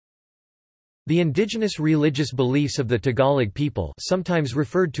The indigenous religious beliefs of the Tagalog people, sometimes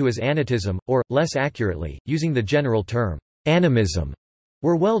referred to as Anitism, or, less accurately, using the general term, animism,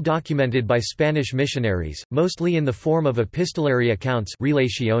 were well documented by Spanish missionaries, mostly in the form of epistolary accounts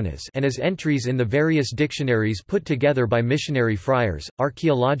relaciones and as entries in the various dictionaries put together by missionary friars.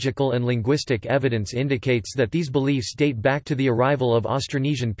 Archaeological and linguistic evidence indicates that these beliefs date back to the arrival of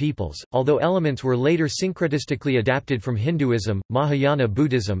Austronesian peoples, although elements were later syncretistically adapted from Hinduism, Mahayana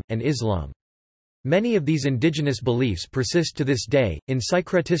Buddhism, and Islam. Many of these indigenous beliefs persist to this day, in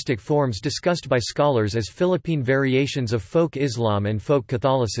syncretistic forms discussed by scholars as Philippine variations of folk Islam and folk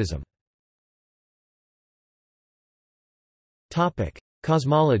Catholicism.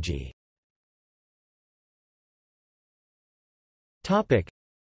 Cosmology.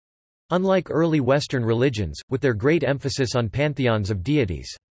 Unlike early Western religions, with their great emphasis on pantheons of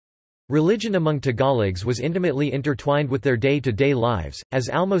deities, religion among Tagalogs was intimately intertwined with their day-to-day lives. As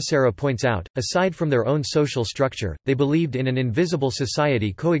Almocera points out, aside from their own social structure, they believed in an invisible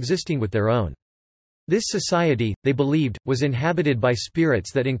society coexisting with their own. This society, they believed, was inhabited by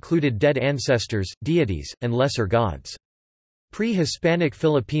spirits that included dead ancestors, deities, and lesser gods. Pre-Hispanic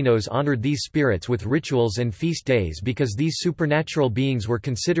Filipinos honored these spirits with rituals and feast days because these supernatural beings were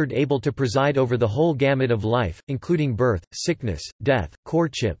considered able to preside over the whole gamut of life, including birth, sickness, death,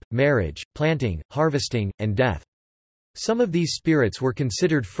 courtship, marriage, planting, harvesting, and death. Some of these spirits were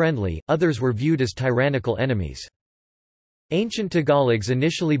considered friendly, others were viewed as tyrannical enemies. Ancient Tagalogs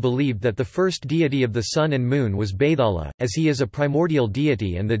initially believed that the first deity of the sun and moon was Bathala, as he is a primordial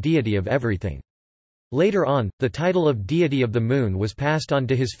deity and the deity of everything. Later on, the title of deity of the moon was passed on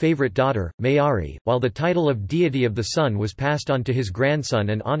to his favorite daughter, Mayari, while the title of deity of the sun was passed on to his grandson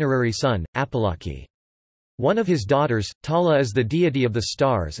and honorary son, Apalaki. One of his daughters, Tala, is the deity of the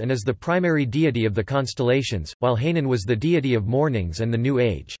stars and is the primary deity of the constellations, while Hanan was the deity of mornings and the new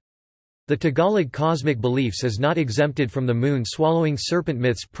age. The Tagalog cosmic beliefs is not exempted from the moon-swallowing serpent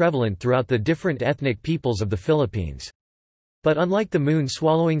myths prevalent throughout the different ethnic peoples of the Philippines. But unlike the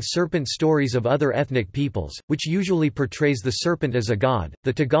moon-swallowing serpent stories of other ethnic peoples, which usually portrays the serpent as a god,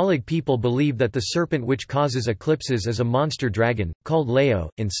 the Tagalog people believe that the serpent which causes eclipses is a monster dragon, called Leo,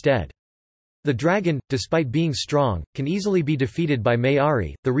 instead. The dragon, despite being strong, can easily be defeated by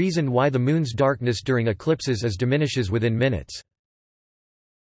Mayari, the reason why the moon's darkness during eclipses diminishes within minutes.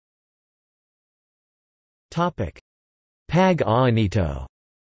 Pag-aanito,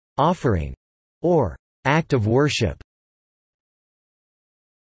 offering, or act of worship.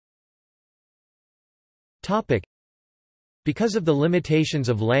 Because of the limitations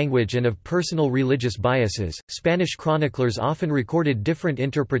of language and of personal religious biases, Spanish chroniclers often recorded different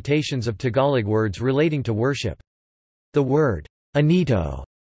interpretations of Tagalog words relating to worship. The word, anito,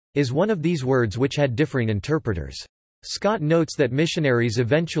 is one of these words which had differing interpreters. Scott notes that missionaries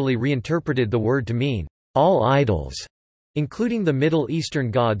eventually reinterpreted the word to mean, all idols, including the Middle Eastern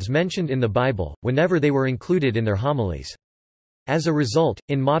gods mentioned in the Bible, whenever they were included in their homilies. As a result,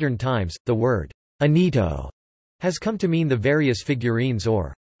 in modern times, the word, anito, has come to mean the various figurines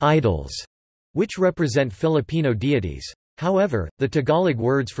or idols, which represent Filipino deities. However, the Tagalog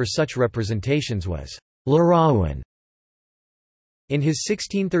words for such representations was larawan. In his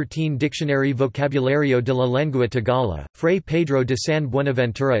 1613 dictionary Vocabulario de la Lengua Tagala, Fray Pedro de San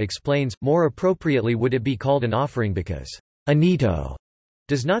Buenaventura explains, more appropriately would it be called an offering because anito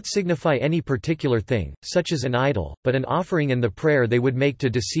does not signify any particular thing, such as an idol, but an offering and the prayer they would make to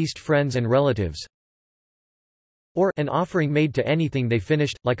deceased friends and relatives, or an offering made to anything they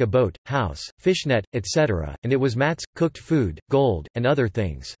finished, like a boat, house, fishnet, etc., and it was mats, cooked food, gold, and other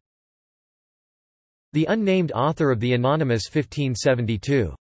things. The unnamed author of the anonymous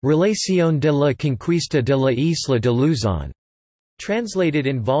 1572, Relación de la Conquista de la Isla de Luzon, translated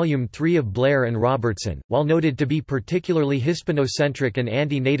in Volume 3 of Blair and Robertson, while noted to be particularly Hispanocentric and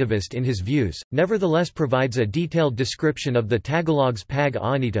anti-nativist in his views, nevertheless provides a detailed description of the Tagalog's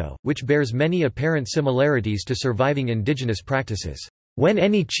pag-aanito, which bears many apparent similarities to surviving indigenous practices. When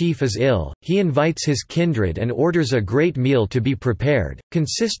any chief is ill, he invites his kindred and orders a great meal to be prepared,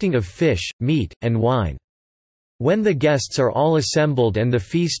 consisting of fish, meat, and wine. When the guests are all assembled and the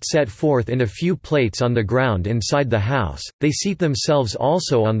feast set forth in a few plates on the ground inside the house, they seat themselves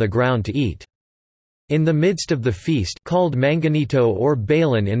also on the ground to eat. In the midst of the feast, called manganito or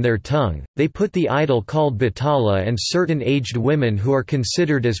balan in their tongue, they put the idol called Bathala and certain aged women who are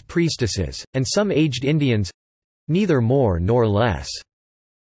considered as priestesses, and some aged Indians—neither more nor less.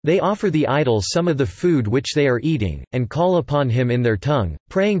 They offer the idol some of the food which they are eating, and call upon him in their tongue,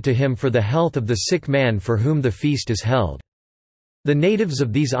 praying to him for the health of the sick man for whom the feast is held. The natives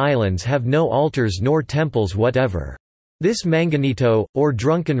of these islands have no altars nor temples whatever. This manganito, or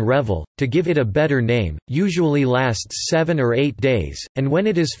drunken revel, to give it a better name, usually lasts 7 or 8 days, and when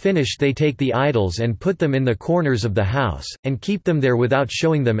it is finished they take the idols and put them in the corners of the house, and keep them there without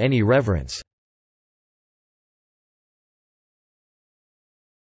showing them any reverence.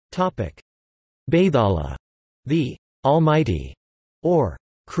 Baithala, the Almighty, or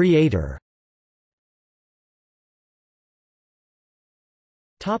Creator.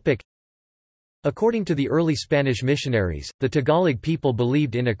 According to the early Spanish missionaries, the Tagalog people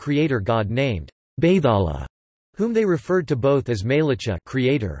believed in a creator god named Baithala, whom they referred to both as Malicha,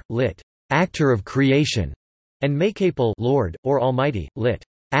 creator, lit. Actor of creation, and Maycapal, Lord, or Almighty, lit.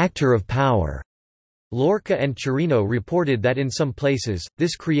 Actor of power. Lorca and Chirino reported that in some places,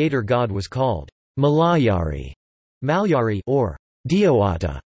 this creator god was called Malayari, Malyari, or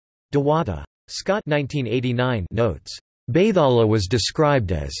Diawata, Dewata. Scott 1989 notes, Baithala was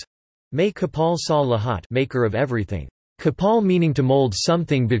described as May Kapal sa lahat, maker of everything. Kapal meaning to mold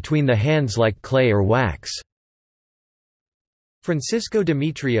something between the hands like clay or wax. Francisco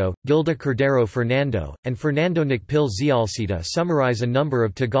Demetrio, Gilda Cordero Fernando, and Fernando Nakpil Zialcita summarize a number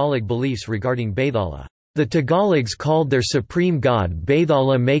of Tagalog beliefs regarding Baithala. The Tagalogs called their supreme god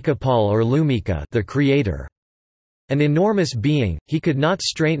Baithala Maycapal or Lumika, the creator. An enormous being, he could not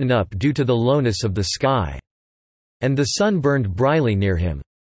straighten up due to the lowness of the sky. And the sun burned brightly near him.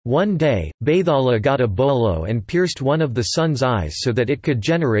 One day, Baithala got a bolo and pierced one of the sun's eyes so that it could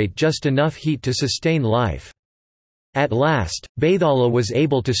generate just enough heat to sustain life. At last, Baithala was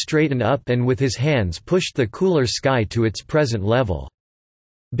able to straighten up and with his hands pushed the cooler sky to its present level.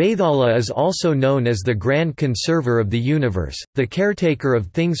 Baithala is also known as the Grand Conserver of the Universe, the caretaker of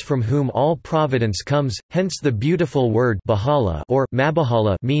things from whom all providence comes, hence the beautiful word bahala or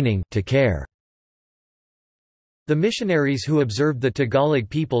mabahala meaning to care. The missionaries who observed the Tagalog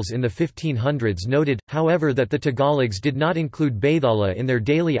peoples in the 1500s noted, however, that the Tagalogs did not include Baithala in their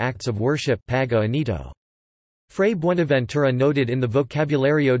daily acts of worship Pag-o-Anito. Fray Buenaventura noted in the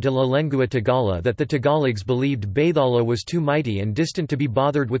Vocabulario de la Lengua Tagala that the Tagalogs believed Baithala was too mighty and distant to be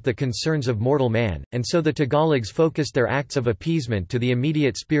bothered with the concerns of mortal man, and so the Tagalogs focused their acts of appeasement to the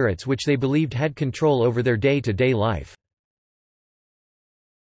immediate spirits which they believed had control over their day-to-day life.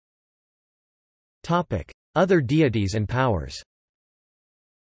 Other deities and powers.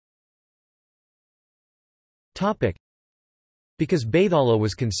 Because Baithala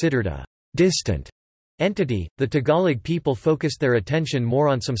was considered a distant entity, the Tagalog people focused their attention more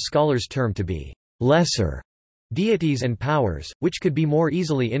on some scholars term to be lesser deities and powers, which could be more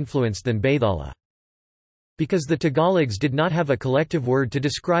easily influenced than Baithala. Because the Tagalogs did not have a collective word to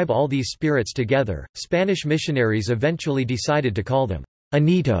describe all these spirits together, Spanish missionaries eventually decided to call them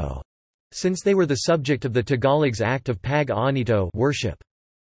Anito, since they were the subject of the Tagalogs' act of Pag-o-Anito worship.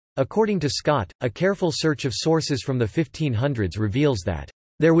 According to Scott, a careful search of sources from the 1500s reveals that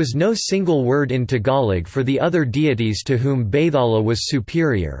there was no single word in Tagalog for the other deities to whom Baithala was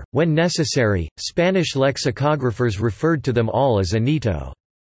superior. When necessary, Spanish lexicographers referred to them all as Anito.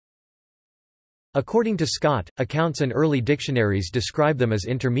 According to Scott, accounts and early dictionaries describe them as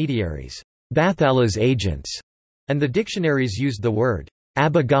intermediaries, Bathala's agents, and the dictionaries used the word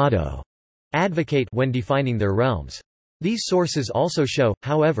abogado, advocate, when defining their realms. These sources also show,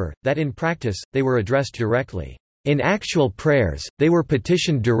 however, that in practice, they were addressed directly. In actual prayers, they were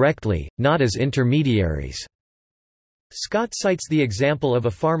petitioned directly, not as intermediaries. Scott cites the example of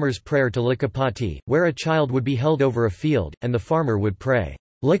a farmer's prayer to Likapati, where a child would be held over a field, and the farmer would pray,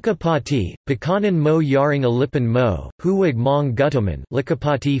 Likapati, pakanan mo yaring alipan mo, huwag mong gutuman,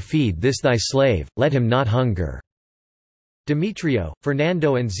 Likapati feed this thy slave, let him not hunger. Demetrio,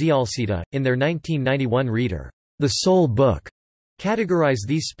 Fernando and Zialcita, in their 1991 reader, The Soul Book, categorize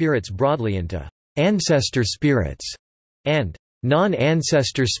these spirits broadly into ancestor spirits and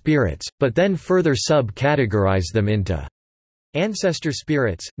non-ancestor spirits, but then further sub-categorize them into ancestor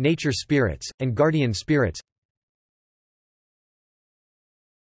spirits, nature spirits, and guardian spirits.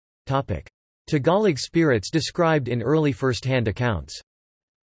 Tagalog spirits described in early first-hand accounts.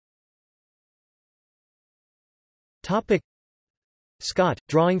 Scott,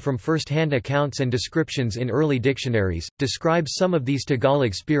 drawing from first-hand accounts and descriptions in early dictionaries, describes some of these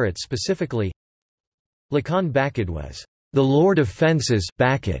Tagalog spirits specifically. Lakan Bakid was the lord of fences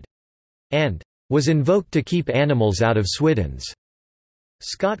Bakid, and was invoked to keep animals out of swidens.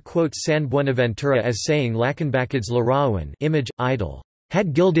 Scott quotes San Buenaventura as saying Lakanbakid's larawan image, idol,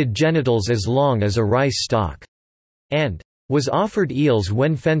 had gilded genitals as long as a rice stalk, and was offered eels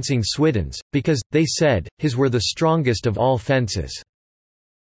when fencing swidens, because, they said, his were the strongest of all fences.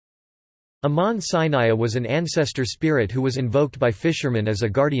 Aman Sinaya was an ancestor spirit who was invoked by fishermen as a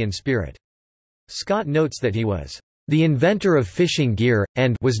guardian spirit. Scott notes that he was the inventor of fishing gear,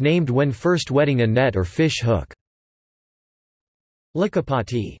 and was named when first wetting a net or fish hook.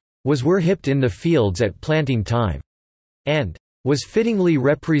 Likapati was were hipped in the fields at planting time, and was fittingly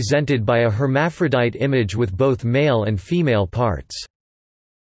represented by a hermaphrodite image with both male and female parts.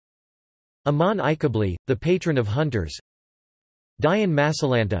 Aman Ikabli, the patron of hunters. Dayan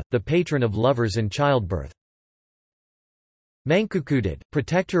Masalanta, the patron of lovers and childbirth. Mankukudad,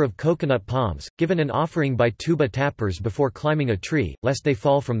 protector of coconut palms, given an offering by tuba tappers before climbing a tree, lest they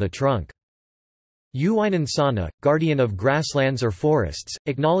fall from the trunk. Uwainan Sana, guardian of grasslands or forests,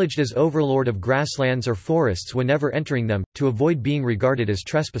 acknowledged as overlord of grasslands or forests whenever entering them, to avoid being regarded as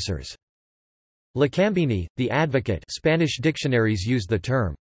trespassers. Lacambini, the advocate, Spanish dictionaries use the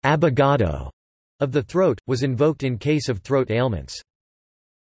term abogado of the throat, was invoked in case of throat ailments.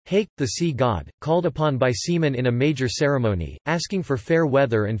 Hake, the sea god, called upon by seamen in a major ceremony, asking for fair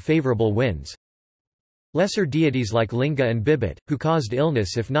weather and favorable winds. Lesser deities like Linga and Bibit, who caused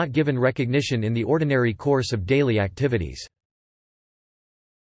illness if not given recognition in the ordinary course of daily activities.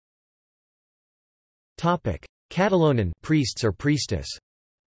 Catalonan, priests or priestess.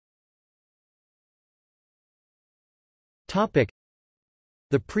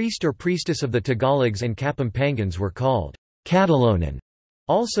 The priest or priestess of the Tagalogs and Kapampangans were called Catalonan,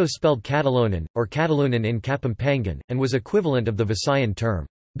 also spelled Catalonan, or Catalunan in Kapampangan, and was equivalent of the Visayan term,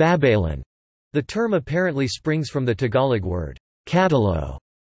 Babalan. The term apparently springs from the Tagalog word, Catalo,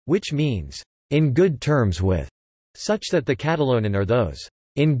 which means, in good terms with, such that the Catalonan are those,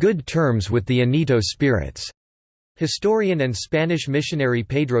 in good terms with the Anito spirits. Historian and Spanish missionary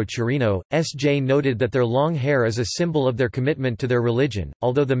Pedro Chirino, S.J. noted that their long hair is a symbol of their commitment to their religion,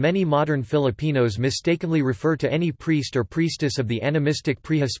 although the many modern Filipinos mistakenly refer to any priest or priestess of the animistic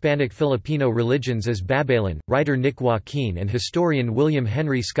pre-Hispanic Filipino religions as Babalan. Writer Nick Joaquin and historian William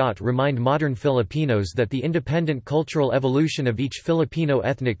Henry Scott remind modern Filipinos that the independent cultural evolution of each Filipino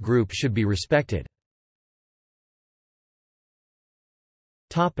ethnic group should be respected.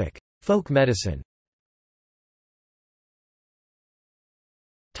 Folk medicine.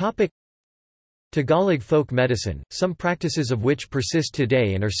 Tagalog folk medicine, some practices of which persist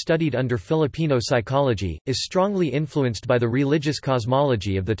today and are studied under Filipino psychology, is strongly influenced by the religious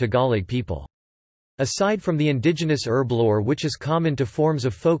cosmology of the Tagalog people. Aside from the indigenous herb lore which is common to forms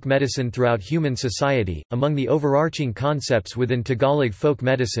of folk medicine throughout human society, among the overarching concepts within Tagalog folk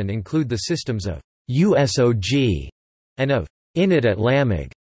medicine include the systems of usog and of init at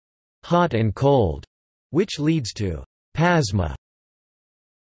lamig, hot and cold, which leads to pasma.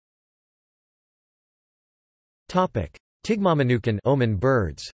 Tigmamanukan, omen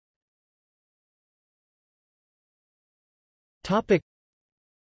birds.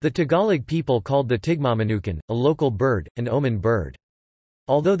 The Tagalog people called the tigmamanukan, a local bird, an omen bird.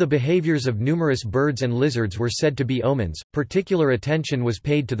 Although the behaviors of numerous birds and lizards were said to be omens, particular attention was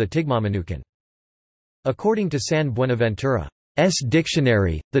paid to the tigmamanukan. According to San Buenaventura's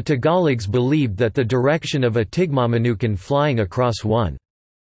dictionary, the Tagalogs believed that the direction of a tigmamanukan flying across one's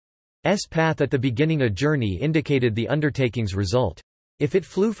path at the beginning a journey indicated the undertaking's result. If it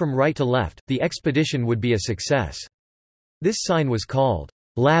flew from right to left, the expedition would be a success. This sign was called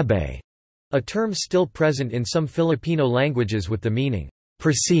labe, a term still present in some Filipino languages with the meaning,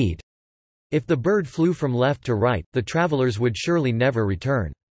 proceed. If the bird flew from left to right, the travelers would surely never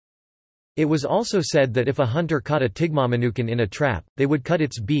return. It was also said that if a hunter caught a tigmamanukan in a trap, they would cut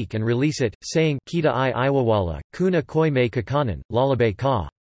its beak and release it, saying, Kita I iwawala, kuna koi may kakanan, lalabay ka.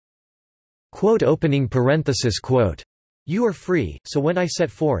 Quote opening parenthesis quote. You are free, so when I set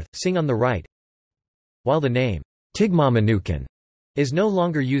forth, sing on the right. While the name, tigmamanukan, is no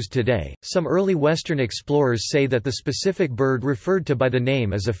longer used today, some early Western explorers say that the specific bird referred to by the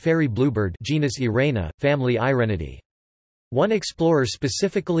name is a fairy bluebird genus Irena, family Irenidae. One explorer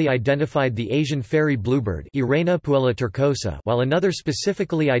specifically identified the Asian fairy bluebird Irena puella turcosa, while another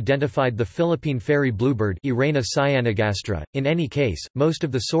specifically identified the Philippine fairy bluebird Irena cyanogastra. In any case, most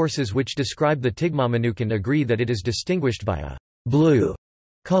of the sources which describe the tigmamanukan agree that it is distinguished by a blue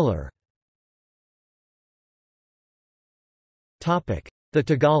color. The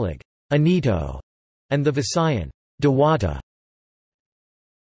Tagalog Anito and the Visayan Dewata.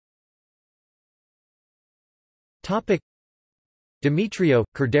 Demetrio,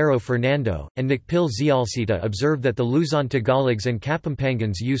 Cordero Fernando, and Nakpil Zialcita observed that the Luzon Tagalogs and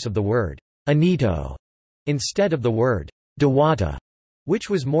Kapampangans' use of the word Anito instead of the word Dewata,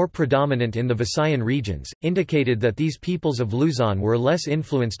 which was more predominant in the Visayan regions, indicated that these peoples of Luzon were less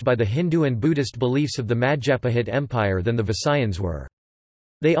influenced by the Hindu and Buddhist beliefs of the Majapahit Empire than the Visayans were.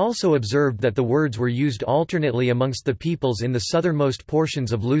 They also observed that the words were used alternately amongst the peoples in the southernmost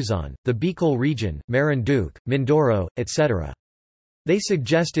portions of Luzon, the Bicol region, Marinduque, Mindoro, etc. They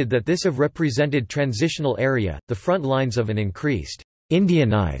suggested that this have represented transitional area, the front lines of an increased,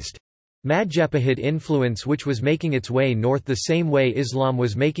 Indianized Majapahit influence which was making its way north the same way Islam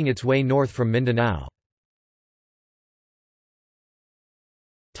was making its way north from Mindanao.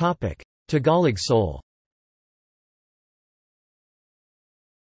 Tagalog soul.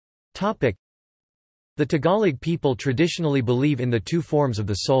 The Tagalog people traditionally believe in the two forms of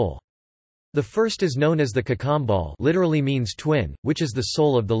the soul. The first is known as the kakambal, literally means twin, which is the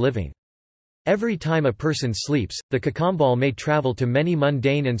soul of the living. Every time a person sleeps, the kakambal may travel to many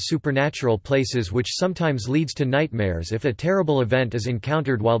mundane and supernatural places, which sometimes leads to nightmares if a terrible event is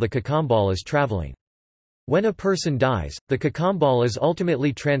encountered while the kakambal is traveling. When a person dies, the kakambal is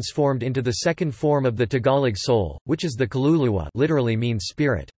ultimately transformed into the second form of the Tagalog soul, which is the kaluluwa, literally means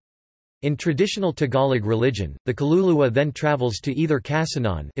spirit. In traditional Tagalog religion, the kaluluwa then travels to either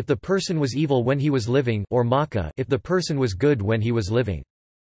Kasinan if the person was evil when he was living, or Maka if the person was good when he was living.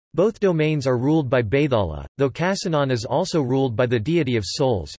 Both domains are ruled by Baithala, though Kasinan is also ruled by the deity of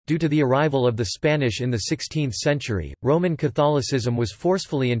souls. Due to the arrival of the Spanish in the 16th century, Roman Catholicism was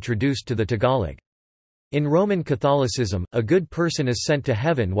forcefully introduced to the Tagalog. In Roman Catholicism, a good person is sent to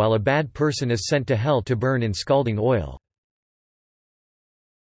heaven while a bad person is sent to hell to burn in scalding oil.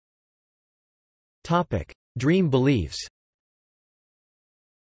 Dream beliefs.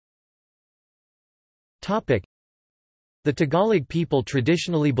 The Tagalog people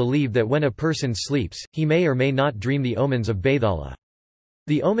traditionally believe that when a person sleeps, he may or may not dream the omens of Baithala.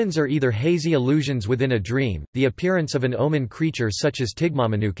 The omens are either hazy illusions within a dream, the appearance of an omen creature such as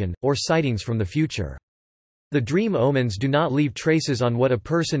Tigmamanukan, or sightings from the future. The dream omens do not leave traces on what a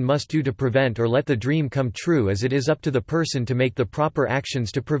person must do to prevent or let the dream come true, as it is up to the person to make the proper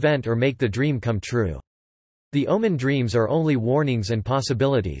actions to prevent or make the dream come true. The omen dreams are only warnings and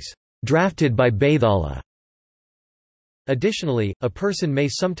possibilities, drafted by Baithala. Additionally, a person may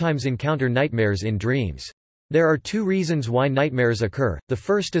sometimes encounter nightmares in dreams. There are two reasons why nightmares occur. The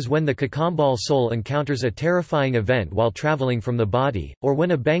first is when the kakambal soul encounters a terrifying event while traveling from the body, or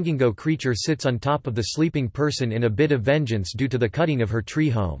when a bangingo creature sits on top of the sleeping person in a bid of vengeance due to the cutting of her tree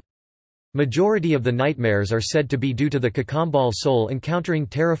home. Majority of the nightmares are said to be due to the kakambal soul encountering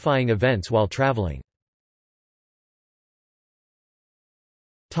terrifying events while traveling.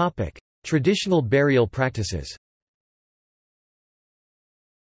 Traditional burial practices.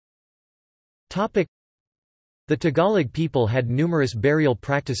 The Tagalog people had numerous burial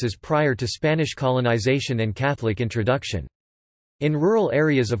practices prior to Spanish colonization and Catholic introduction. In rural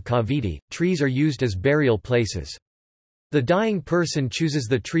areas of Cavite, trees are used as burial places. The dying person chooses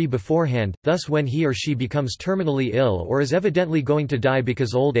the tree beforehand, thus when he or she becomes terminally ill or is evidently going to die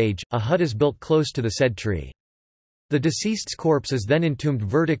because old age, a hut is built close to the said tree. The deceased's corpse is then entombed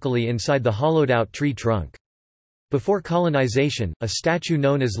vertically inside the hollowed-out tree trunk. Before colonization, a statue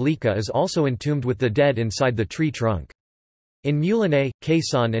known as Lika is also entombed with the dead inside the tree trunk. In Mulanay,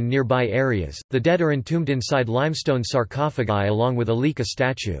 Quezon and nearby areas, the dead are entombed inside limestone sarcophagi along with a Lika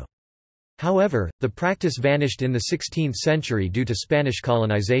statue. However, the practice vanished in the 16th century due to Spanish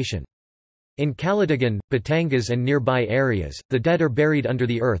colonization. In Calatagan, Batangas and nearby areas, the dead are buried under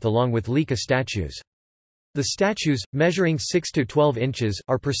the earth along with Lika statues. The statues, measuring 6 to 12 inches,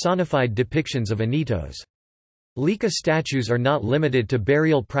 are personified depictions of anitos. Lika statues are not limited to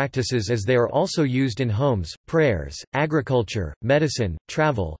burial practices as they are also used in homes, prayers, agriculture, medicine,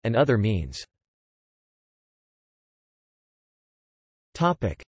 travel, and other means.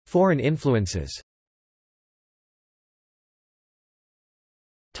 Foreign influences.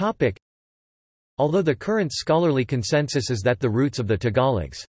 Although the current scholarly consensus is that the roots of the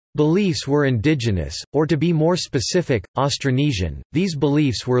Tagalogs' beliefs were indigenous, or to be more specific, Austronesian, these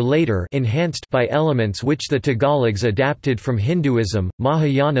beliefs were later enhanced by elements which the Tagalogs adapted from Hinduism,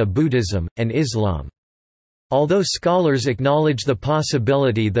 Mahayana Buddhism, and Islam. Although scholars acknowledge the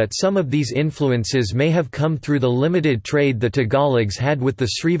possibility that some of these influences may have come through the limited trade the Tagalogs had with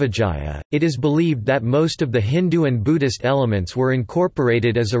the Srivijaya, it is believed that most of the Hindu and Buddhist elements were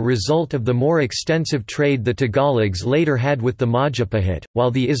incorporated as a result of the more extensive trade the Tagalogs later had with the Majapahit, while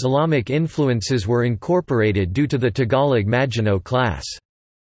the Islamic influences were incorporated due to the Tagalog Maginoo class.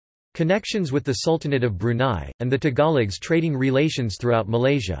 Connections with the Sultanate of Brunei, and the Tagalogs trading relations throughout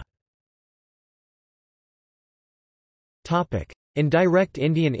Malaysia. Indirect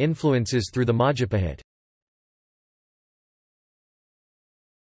Indian influences through the Majapahit.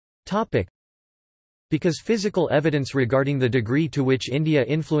 Because physical evidence regarding the degree to which India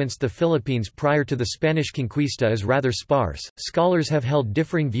influenced the Philippines prior to the Spanish conquista is rather sparse, scholars have held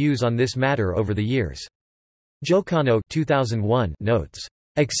differing views on this matter over the years. Jocano 2001 notes,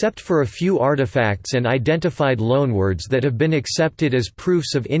 "Except for a few artifacts and identified loanwords that have been accepted as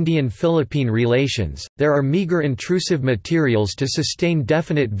proofs of Indian-Philippine relations, there are meager intrusive materials to sustain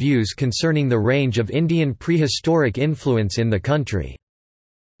definite views concerning the range of Indian prehistoric influence in the country.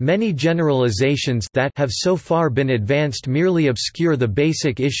 Many generalizations that have so far been advanced merely obscure the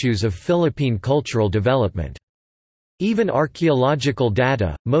basic issues of Philippine cultural development. Even archaeological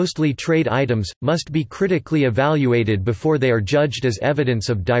data, mostly trade items, must be critically evaluated before they are judged as evidence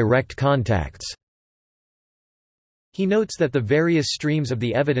of direct contacts." He notes that the various streams of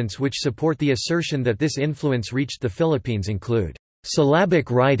the evidence which support the assertion that this influence reached the Philippines include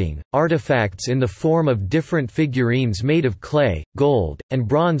syllabic writing, artifacts in the form of different figurines made of clay, gold, and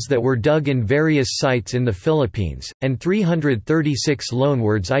bronze that were dug in various sites in the Philippines, and 336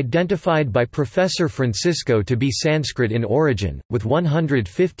 loanwords identified by Professor Francisco to be Sanskrit in origin, with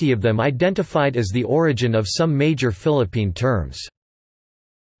 150 of them identified as the origin of some major Philippine terms.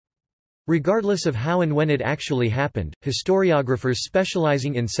 Regardless of how and when it actually happened, historiographers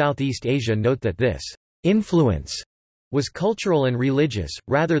specializing in Southeast Asia note that this influence was cultural and religious,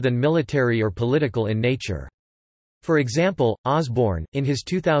 rather than military or political in nature. For example, Osborne, in his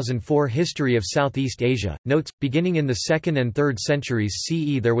 2004 History of Southeast Asia, notes, beginning in the 2nd and 3rd centuries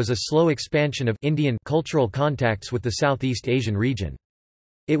CE there was a slow expansion of Indian cultural contacts with the Southeast Asian region.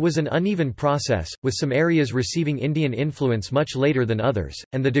 It was an uneven process, with some areas receiving Indian influence much later than others,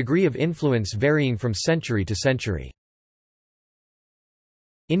 and the degree of influence varying from century to century.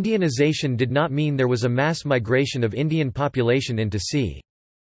 Indianization did not mean there was a mass migration of Indian population into c.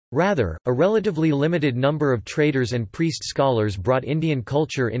 Rather, a relatively limited number of traders and priest scholars brought Indian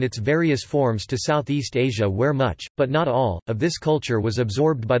culture in its various forms to Southeast Asia where much, but not all, of this culture was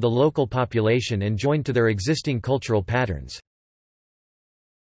absorbed by the local population and joined to their existing cultural patterns.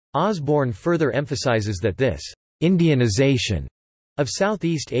 Osborne further emphasizes that this Indianization of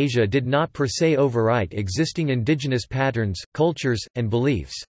Southeast Asia did not per se overwrite existing indigenous patterns, cultures, and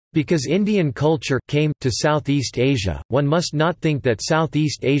beliefs. Because Indian culture came to Southeast Asia, one must not think that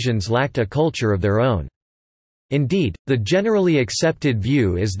Southeast Asians lacked a culture of their own. Indeed, the generally accepted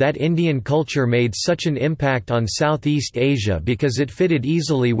view is that Indian culture made such an impact on Southeast Asia because it fitted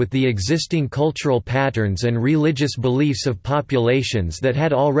easily with the existing cultural patterns and religious beliefs of populations that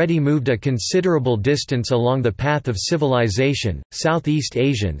had already moved a considerable distance along the path of civilization. Southeast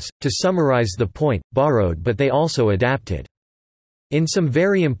Asians, to summarize the point, borrowed but they also adapted. In some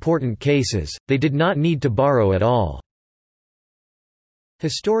very important cases, they did not need to borrow at all.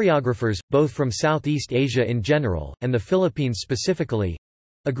 Historiographers, both from Southeast Asia in general, and the Philippines specifically,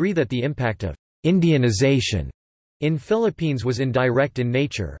 agree that the impact of Indianization in Philippines was indirect in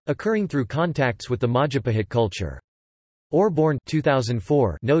nature, occurring through contacts with the Majapahit culture. Osborne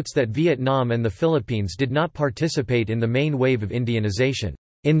 2004 notes that Vietnam and the Philippines did not participate in the main wave of Indianization.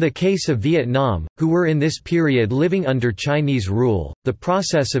 In the case of Vietnam, who were in this period living under Chinese rule, the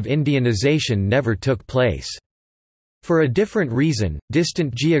process of Indianization never took place. For a different reason,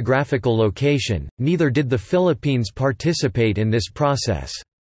 distant geographical location, neither did the Philippines participate in this process.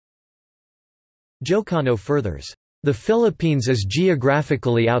 Jocano furthers, "The Philippines is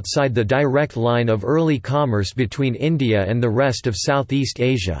geographically outside the direct line of early commerce between India and the rest of Southeast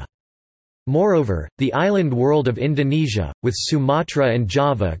Asia. Moreover, the island world of Indonesia, with Sumatra and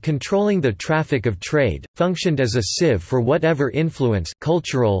Java controlling the traffic of trade, functioned as a sieve for whatever influence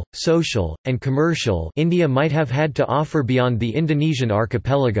cultural, social, and commercial India might have had to offer beyond the Indonesian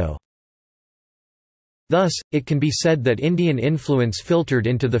archipelago. Thus, it can be said that Indian influence filtered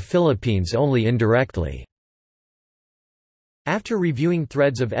into the Philippines only indirectly." After reviewing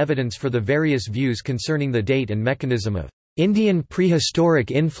threads of evidence for the various views concerning the date and mechanism of Indian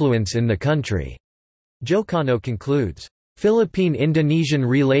prehistoric influence in the country, Jocano concludes, Philippine-Indonesian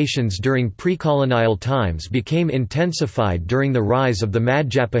relations during pre-colonial times became intensified during the rise of the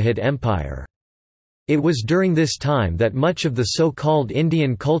Majapahit Empire. It was during this time that much of the so-called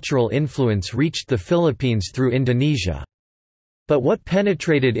Indian cultural influence reached the Philippines through Indonesia. But what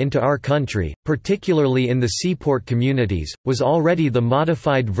penetrated into our country, particularly in the seaport communities, was already the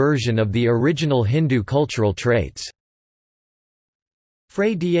modified version of the original Hindu cultural traits.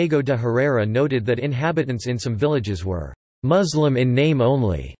 Fray Diego de Herrera noted that inhabitants in some villages were Muslim in name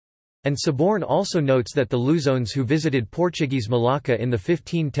only, and Saborn also notes that the Luzones who visited Portuguese Malacca in the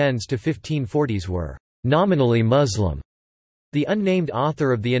 1510s to 1540s were nominally Muslim. The unnamed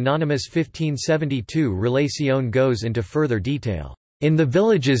author of the anonymous 1572 Relación goes into further detail. In the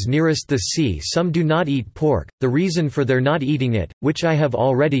villages nearest the sea some do not eat pork, the reason for their not eating it, which I have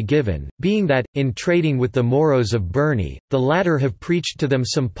already given, being that, in trading with the Moros of Burney, the latter have preached to them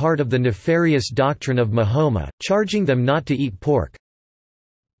some part of the nefarious doctrine of Mahoma, charging them not to eat pork.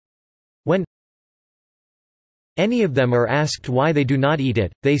 When any of them are asked why they do not eat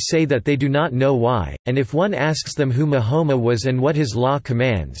it, they say that they do not know why, and if one asks them who Mahoma was and what his law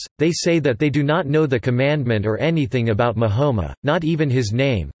commands, they say that they do not know the commandment or anything about Mahoma, not even his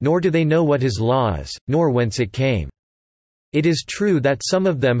name, nor do they know what his law is, nor whence it came. It is true that some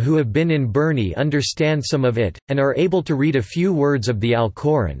of them who have been in Burney understand some of it, and are able to read a few words of the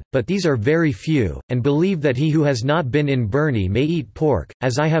Alcoran, but these are very few, and believe that he who has not been in Burney may eat pork,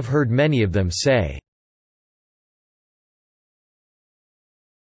 as I have heard many of them say.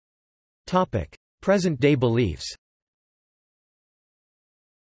 Present-day beliefs.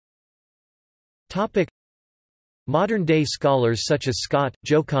 Modern-day scholars such as Scott,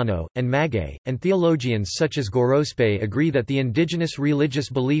 Jocano, and Magay, and theologians such as Gorospe agree that the indigenous religious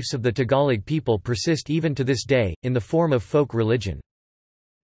beliefs of the Tagalog people persist even to this day, in the form of folk religion.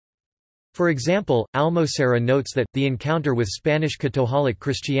 For example, Almocera notes that, the encounter with Spanish Catholic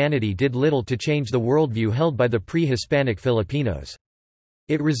Christianity did little to change the worldview held by the pre-Hispanic Filipinos.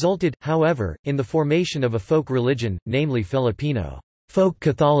 It resulted, however, in the formation of a folk religion, namely Filipino folk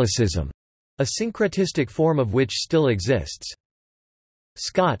Catholicism, a syncretistic form of which still exists.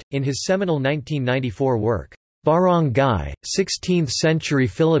 Scott, in his seminal 1994 work, Barangay, 16th-Century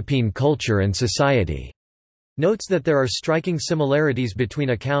Philippine Culture and Society, notes that there are striking similarities between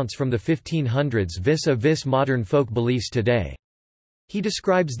accounts from the 1500s vis-a-vis modern folk beliefs today. He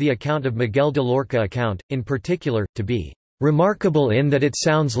describes the account of Miguel de Lorca account, in particular, to be remarkable in that it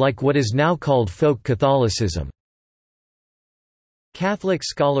sounds like what is now called folk Catholicism. Catholic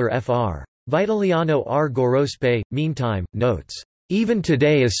scholar Fr. Vitaliano R. Gorospe, meantime, notes, "Even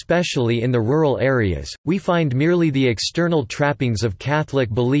today, especially in the rural areas, we find merely the external trappings of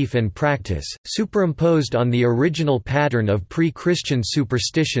Catholic belief and practice, superimposed on the original pattern of pre-Christian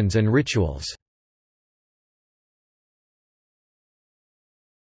superstitions and rituals."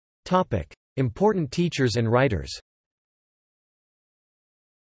 Important teachers and writers.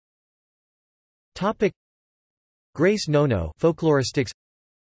 Grace Nono, folkloristics.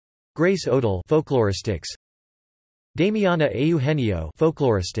 Grace Odal, folkloristics. Damiana Eugenio,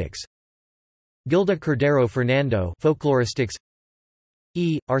 folkloristics. Gilda Cordero Fernando, folkloristics.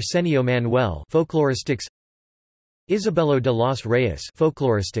 Arsenio Manuel, folkloristics. Isabelo de los Reyes,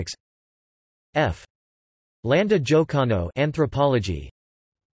 folkloristics. F. Landa Jocano, anthropology.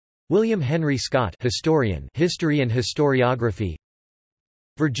 William Henry Scott, historian, history and historiography.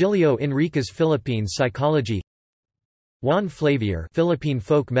 Virgilio Enriquez, Philippine psychology. Juan Flavier, Philippine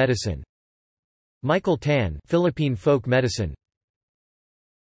folk medicine. Michael Tan, Philippine folk medicine.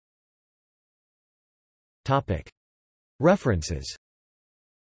 Topic. References.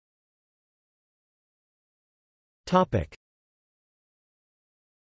 Topic.